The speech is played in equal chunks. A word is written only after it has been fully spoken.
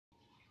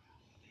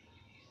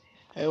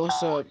Hey,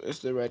 what's up? It's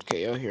the Red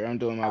KO here. I'm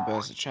doing my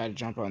best to try to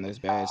jump on this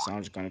bed, so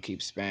I'm just gonna keep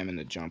spamming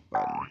the jump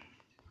button.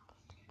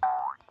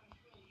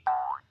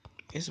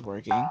 It's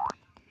working.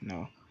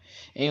 No.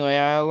 Anyway,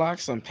 I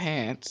unlocked some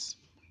pants.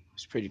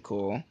 It's pretty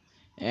cool.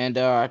 And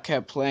I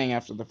kept playing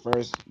after the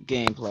first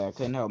gameplay. I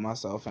couldn't help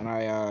myself, and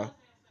I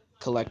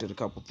collected a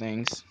couple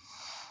things.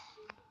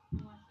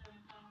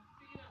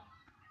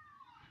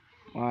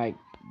 Like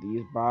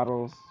these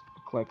bottles.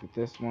 I collected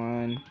this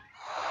one.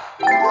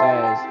 It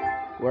says,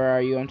 "Where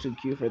are you? I'm too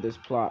cute for this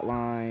plot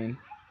line.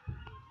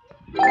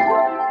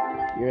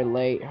 You're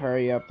late.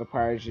 Hurry up. The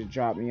pirates just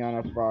dropped me on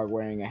a frog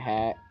wearing a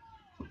hat.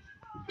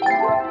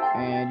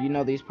 And you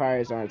know these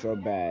pirates aren't so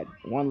bad.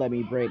 One let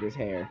me braid his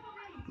hair.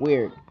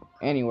 Weird.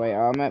 Anyway,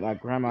 I'm at my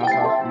grandma's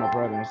house with my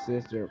brother and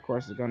sister. Of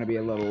course, it's gonna be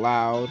a little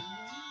loud.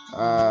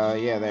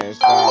 Yeah, there's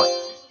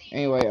that.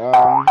 Anyway,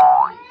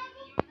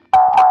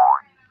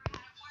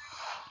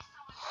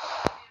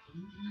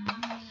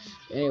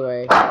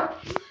 anyway,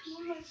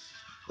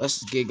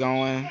 let's get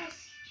going.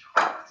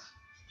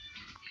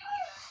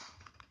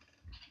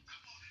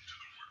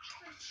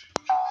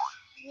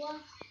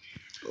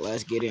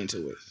 Let's get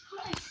into it.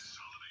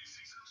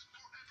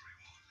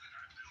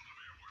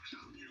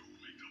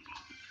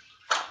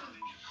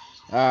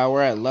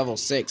 We're at level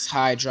 6,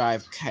 high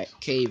drive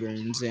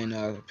caverns, and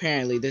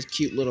apparently this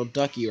cute little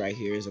ducky right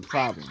here is a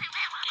problem.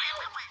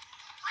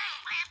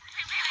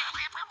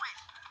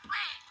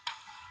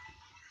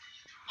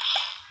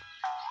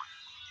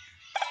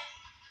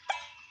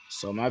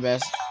 So my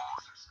best.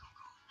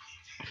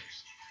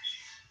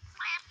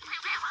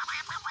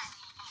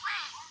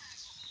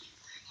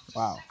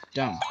 Wow,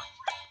 dumb.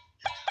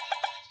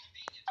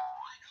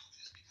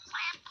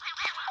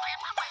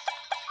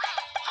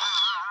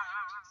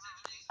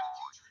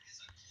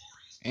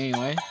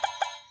 Anyway,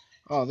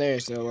 oh,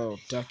 there's the little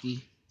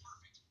ducky.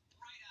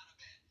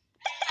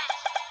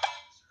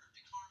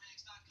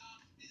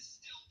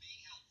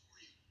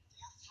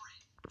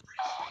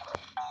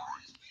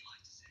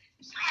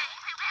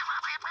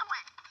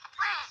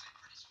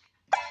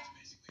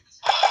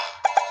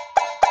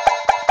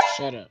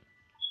 Shut up,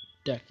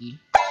 ducky.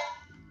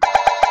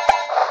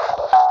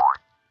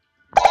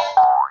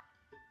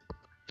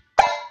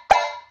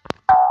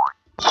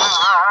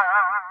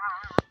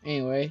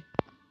 Anyway,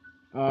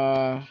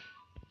 uh,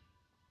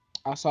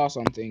 I saw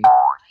something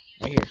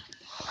right here.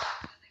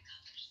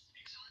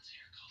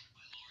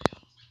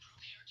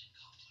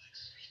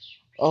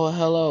 Oh,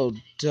 hello,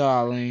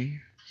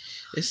 darling.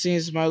 It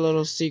seems my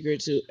little secret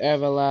to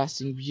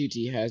everlasting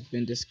beauty has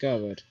been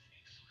discovered.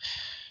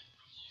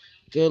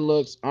 Good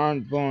looks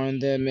aren't born,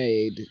 they're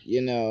made,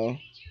 you know.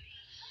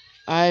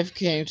 I've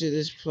came to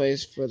this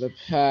place for the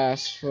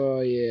past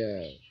 4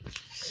 years.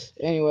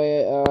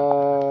 Anyway,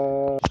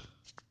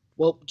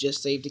 well,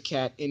 just saved the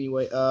cat.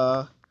 Anyway,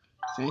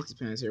 Fancy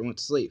Pants here went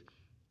to sleep.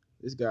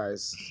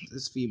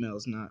 This female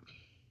is not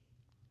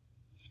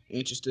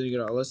interested at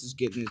all. Let's just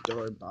get in this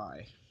door and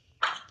bye.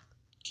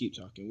 Keep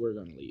talking, we're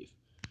gonna leave.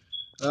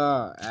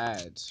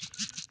 Ads.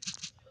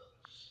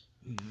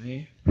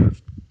 Anyway.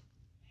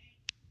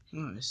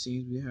 Oh, it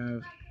seems we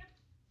have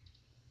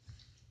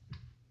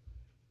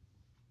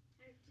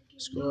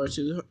score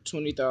to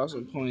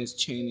 20,000 points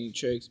chaining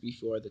tricks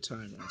before the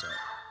time runs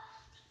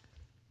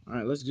out.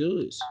 Alright, let's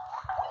do this.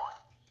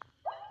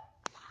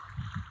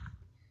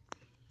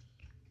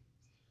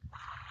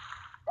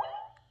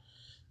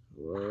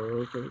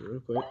 Real quick,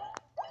 real quick.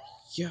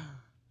 Yeah.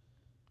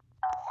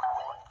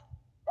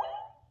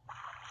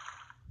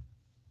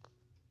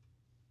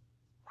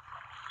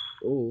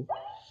 Oh.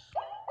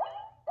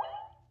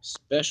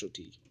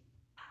 Specialty.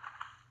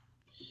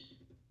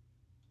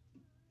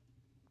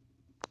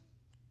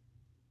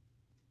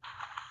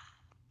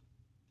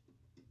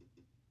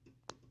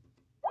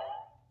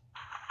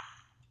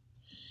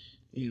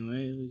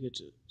 Anyway, we get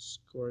to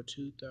score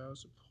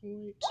 2,000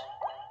 points.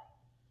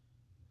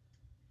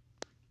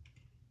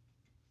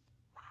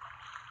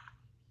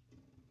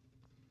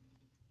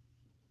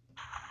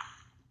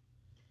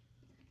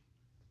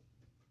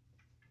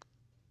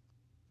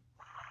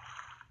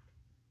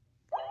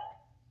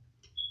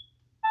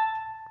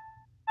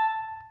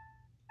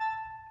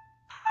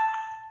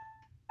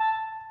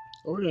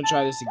 Oh, we're gonna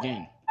try this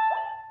again.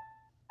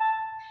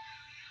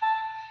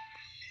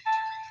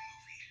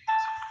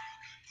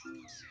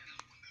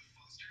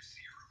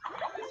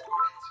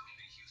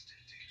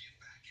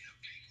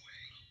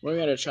 We're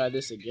gonna try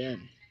this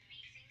again.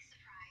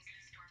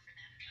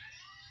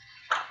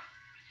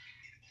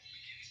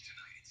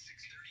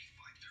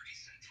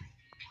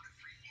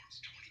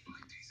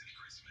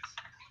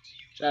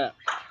 Shut up.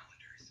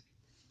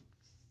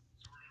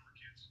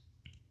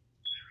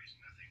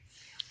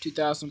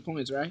 2,000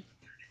 points, right?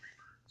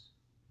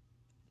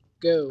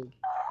 Go.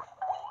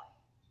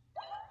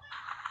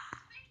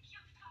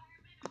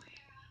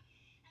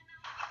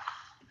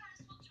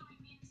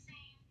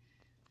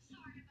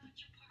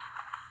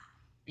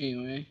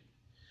 Anyway,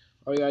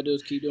 all you gotta do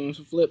is keep doing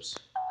some flips.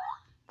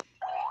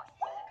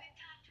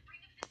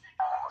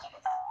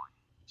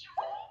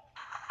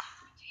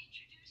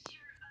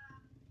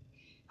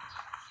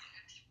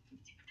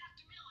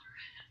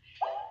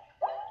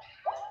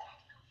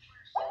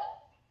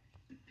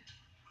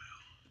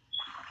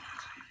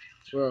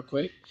 real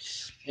quick,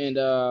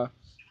 and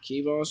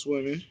keep on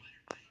swimming.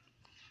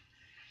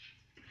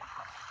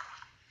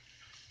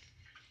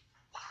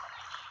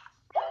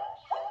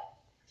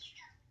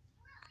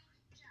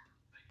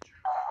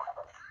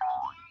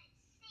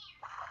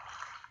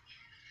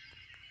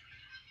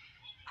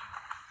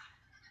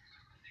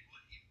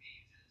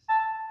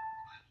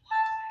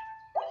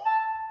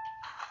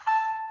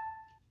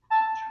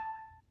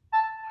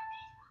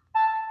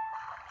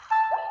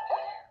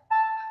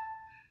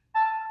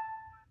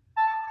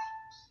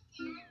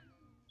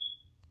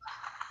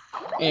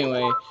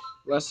 Anyway,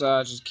 let's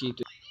just keep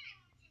this.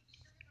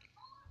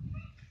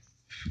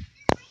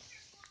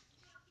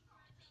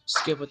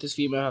 Skip what this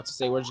female has to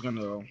say. We're just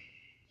gonna go.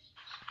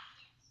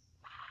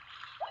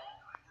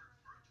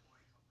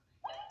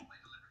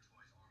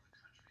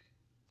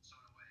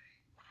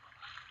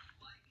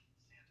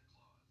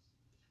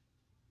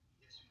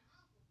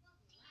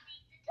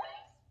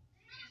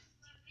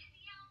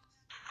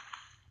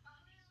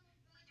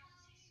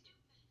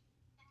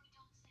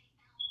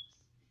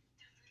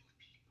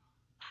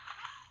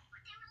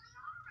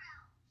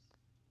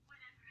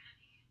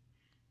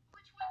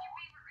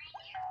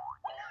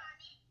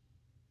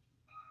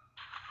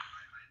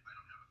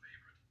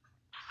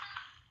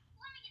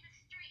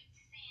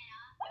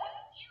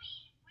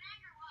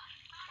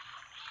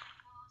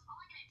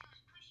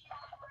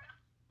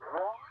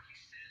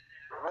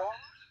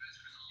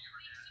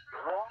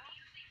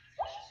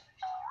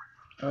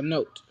 A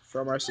note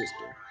from our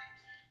sister.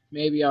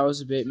 Maybe I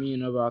was a bit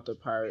mean about the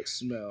pirate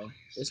smell.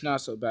 It's not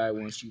so bad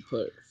once you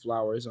put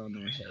flowers on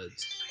their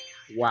heads.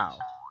 Wow.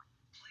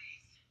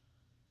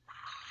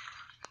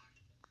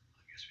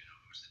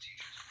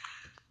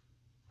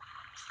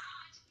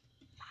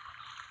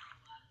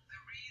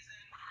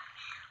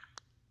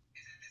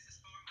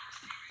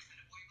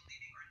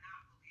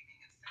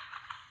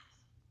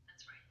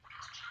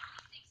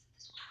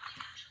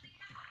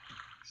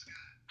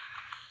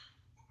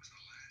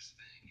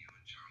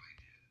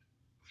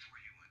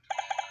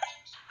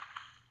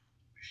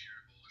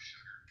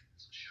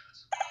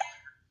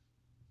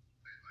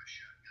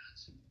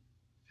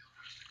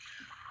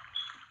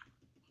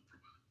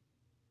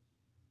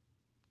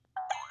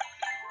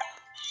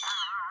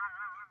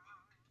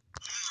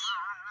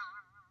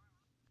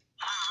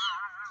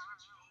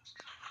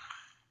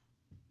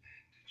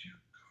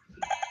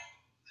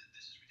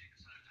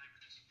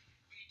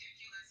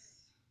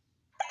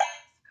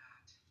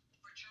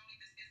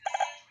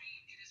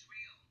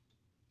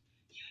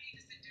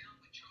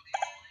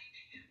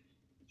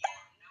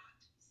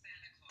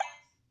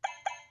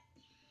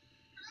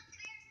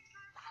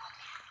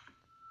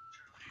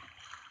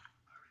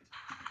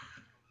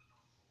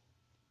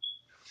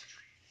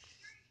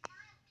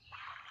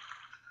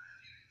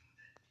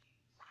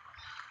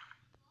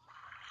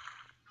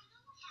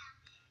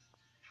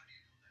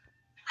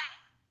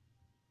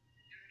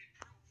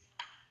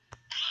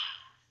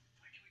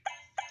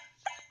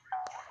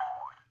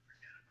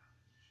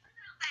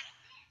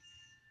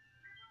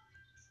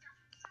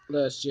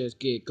 Let's just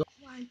get going.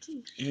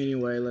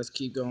 Anyway, let's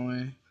keep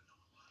going.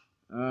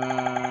 Here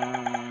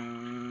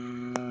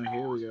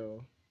we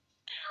go.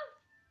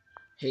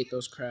 Hate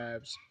those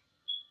crabs.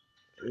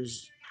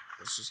 Let's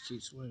just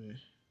keep swimming.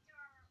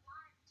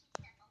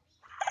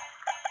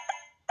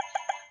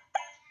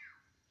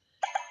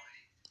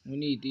 We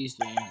need these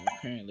things.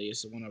 Apparently,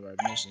 it's one of our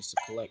missions to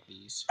collect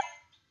these.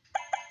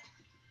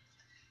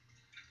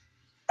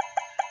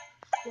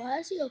 Why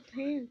is your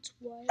pants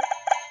white?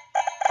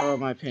 Oh,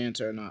 my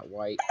pants are not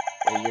white.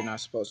 You're not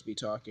supposed to be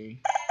talking.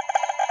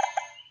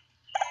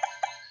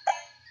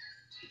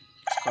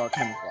 It's called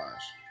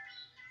camouflage.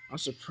 I'm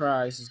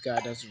surprised this guy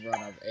doesn't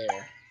run out of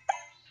air.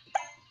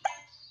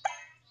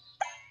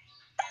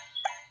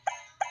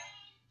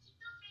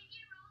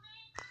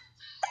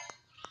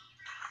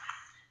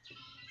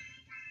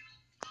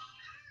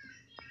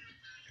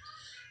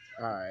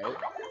 Alright.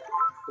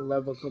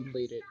 Level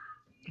completed.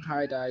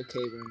 High dive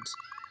caverns.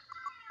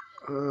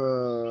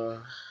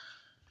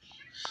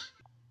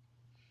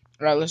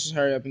 Alright, let's just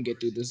hurry up and get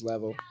through this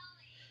level.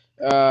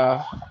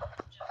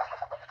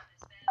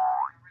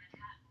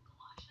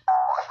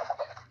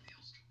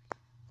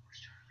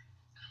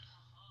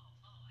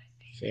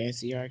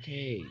 Fancy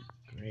arcade.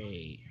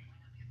 Great.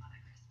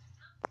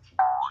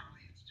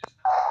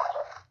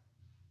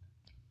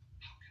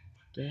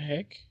 The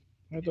heck?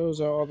 Are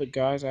those all the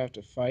guys I have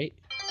to fight?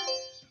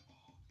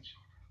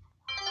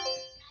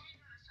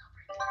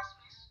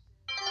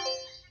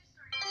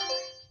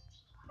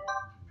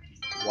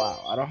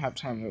 Wow, I don't have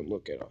time to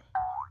look at all.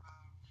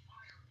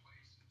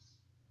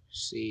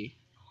 See.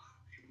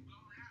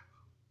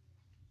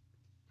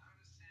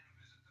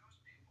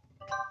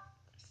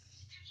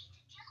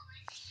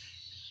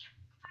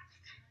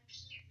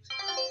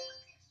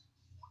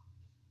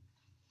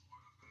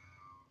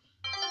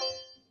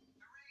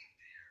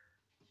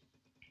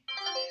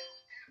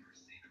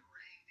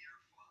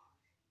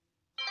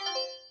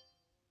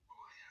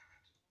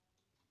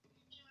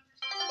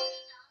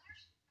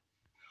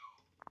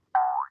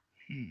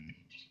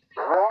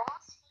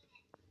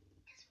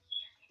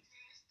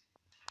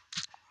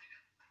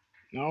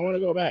 No, I want to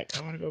go back.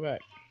 I want to go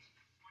back.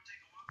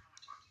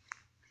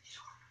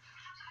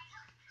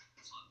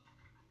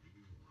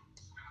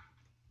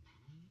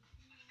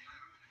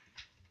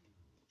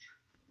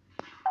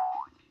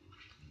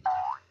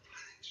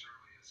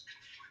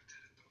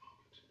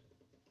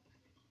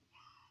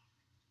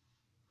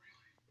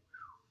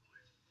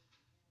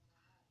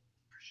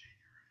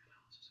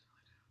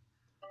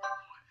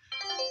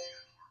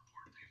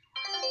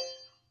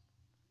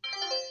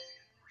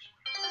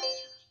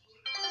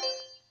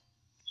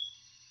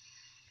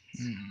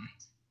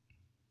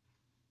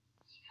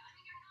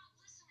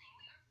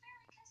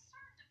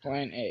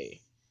 Plan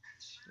A.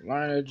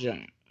 Learn to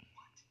jump.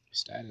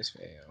 Status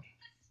fail.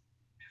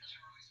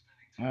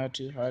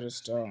 Too hard to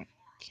stomp.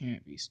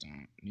 Can't be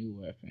stomped. New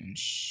weapon.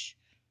 Shh.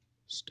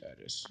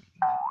 Status.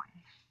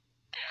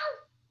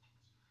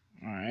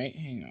 Alright,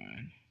 hang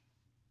on.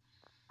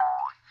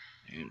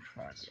 In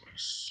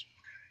progress.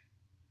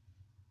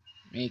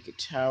 Make a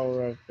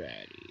tower of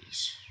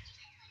baddies.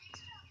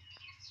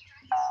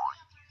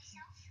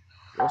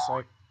 Looks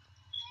like.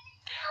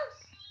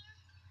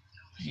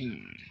 Hang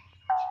on.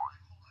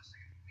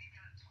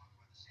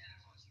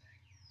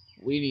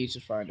 We need to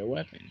find a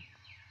weapon.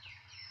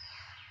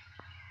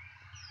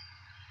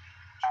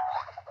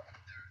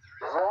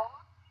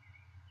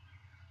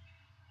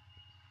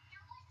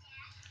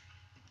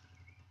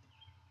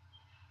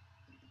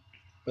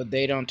 But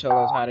they don't tell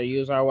us how to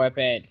use our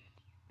weapon.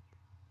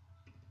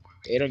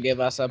 They don't give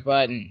us a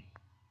button.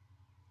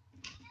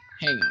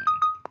 Hang on.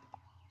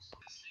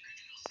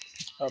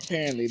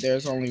 Apparently,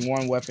 there's only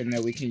one weapon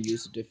that we can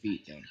use to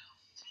defeat them.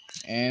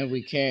 And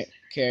we can't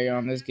carry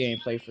on this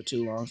gameplay for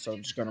too long, so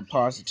I'm just going to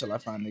pause until I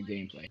find the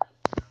gameplay.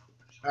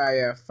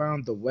 I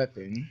found the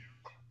weapon.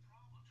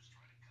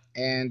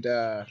 And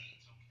I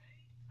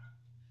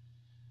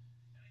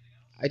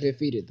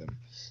defeated them.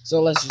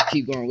 So let's just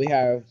keep going. We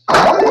have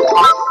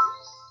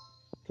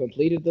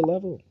completed the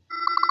level.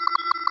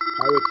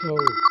 Pirate Cove.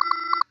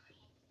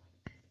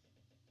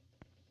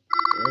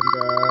 And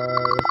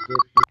let's get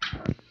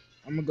this.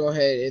 I'm going to go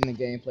ahead and end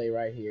the gameplay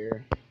right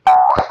here.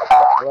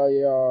 Well,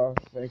 y'all,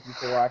 thank you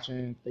for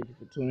watching. Thank you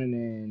for tuning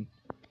in.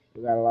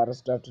 We got a lot of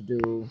stuff to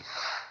do.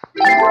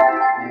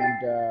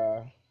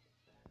 And,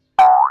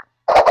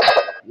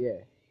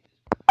 yeah.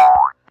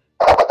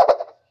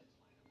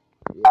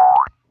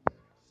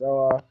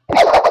 So,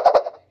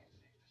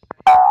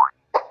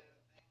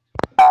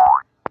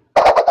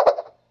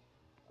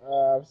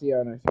 I'll see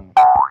y'all next time.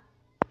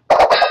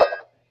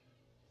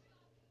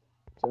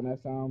 Till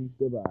next time,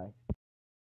 goodbye.